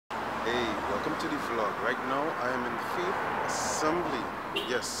Hey, welcome to the vlog. Right now I am in Faith Assembly.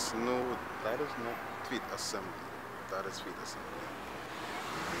 Yes, no, that is not Faith Assembly. That is Faith Assembly.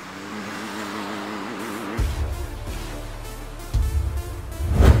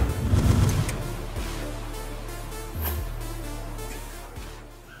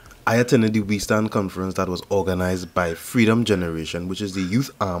 I attended the We Stand conference that was organized by Freedom Generation, which is the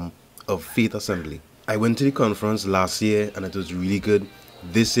youth arm of Faith Assembly. I went to the conference last year and it was really good.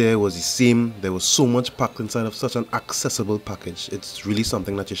 This year was the same. There was so much packed inside of such an accessible package. It's really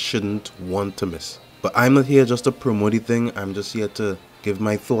something that you shouldn't want to miss. But I'm not here just to promote the thing. I'm just here to give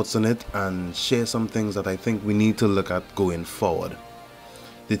my thoughts on it and share some things that I think we need to look at going forward.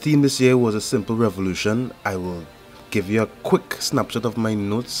 The theme this year was a simple revolution. I will give you a quick snapshot of my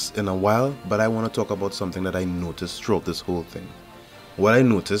notes in a while, but I want to talk about something that I noticed throughout this whole thing. What I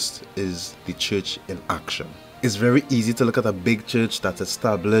noticed is the church in action. It's very easy to look at a big church that's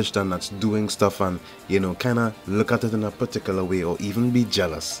established and that's doing stuff and, kind of look at it in a particular way or even be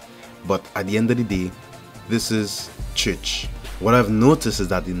jealous. But at the end of the day, this is church. What I've noticed is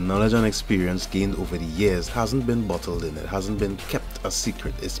that the knowledge and experience gained over the years hasn't been bottled in, it hasn't been kept a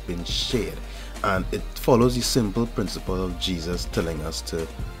secret, it's been shared. And it follows the simple principle of Jesus telling us to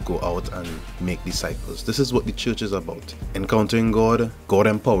go out and make disciples. This is what the church is about. Encountering God, God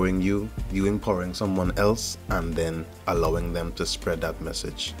empowering you, you empowering someone else, and then allowing them to spread that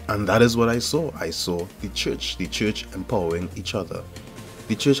message. And that is what I saw. I saw the church empowering each other.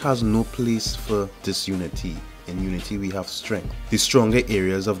 The church has no place for disunity. In unity we have strength. The stronger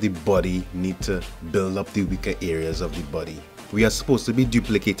areas of the body need to build up the weaker areas of the body. We are supposed to be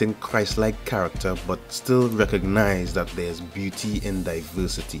duplicating Christ-like character, but still recognize that there's beauty in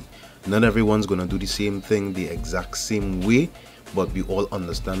diversity. Not everyone's going to do the same thing the exact same way, but we all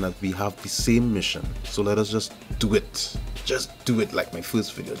understand that we have the same mission. So let us just do it. Just do it like my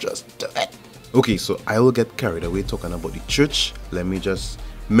first video. Just do it. Okay, so I will get carried away talking about the church. Let me just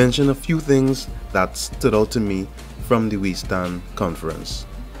mention a few things that stood out to me from the We Stand conference.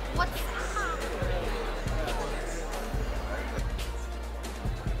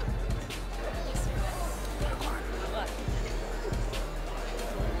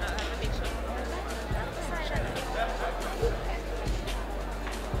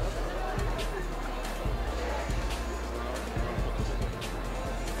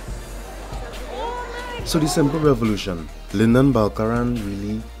 So the simple revolution, Lyndon Balcaran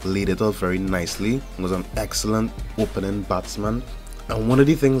really laid it out very nicely. He was an excellent opening batsman. And one of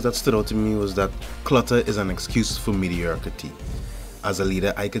the things that stood out to me was that clutter is an excuse for mediocrity. As a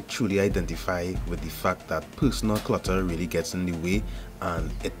leader, I could truly identify with the fact that personal clutter really gets in the way and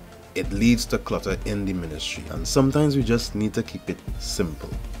it leads to clutter in the ministry. And sometimes we just need to keep it simple.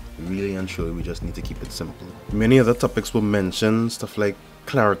 Really and truly, we just need to keep it simple. Many other topics were mentioned, stuff like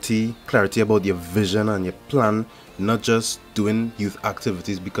clarity about your vision and your plan, not just doing youth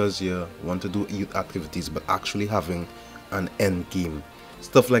activities because you want to do youth activities, but actually having an end game.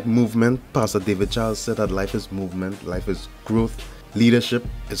 Stuff like movement. Pastor David Charles said that life is movement, life is growth. Leadership,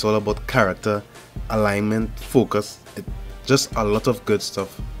 it's all about character, alignment, focus. Just a lot of good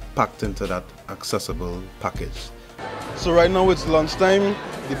stuff packed into that accessible package. So right now it's lunchtime,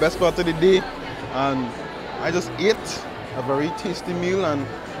 the best part of the day, and I just ate a very tasty meal. And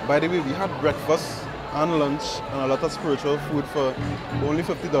by the way, we had breakfast and lunch and a lot of spiritual food for only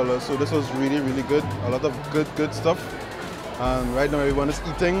 $50. So this was really good. A lot of good stuff. And right now everyone is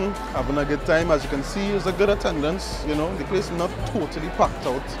eating, having a good time. As you can see, it's a good attendance. The place is not totally packed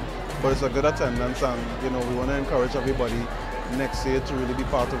out, but it's a good attendance, and we want to encourage everybody next year to really be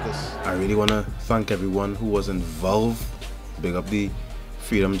part of this. I really want to thank everyone who was involved. Big up the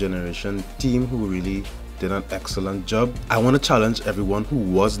Freedom Generation team who really did an excellent job. I want to challenge everyone who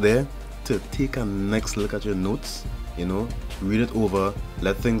was there to take a next look at your notes, read it over,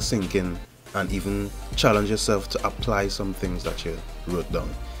 let things sink in, and even challenge yourself to apply some things that you wrote down.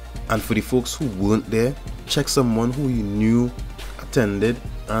 And for the folks who weren't there, check someone who you knew attended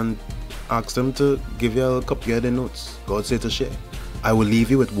and ask them to give you a copy of their notes. God said to share. I will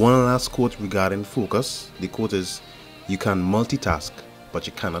leave you with one last quote regarding focus. The quote is, "You can multitask, but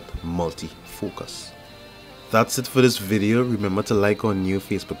you cannot multi-focus." That's it for this video. Remember to like our new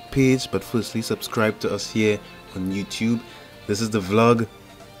Facebook page, but firstly subscribe to us here on YouTube. This is the vlog.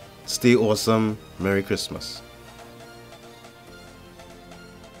 Stay awesome. Merry Christmas.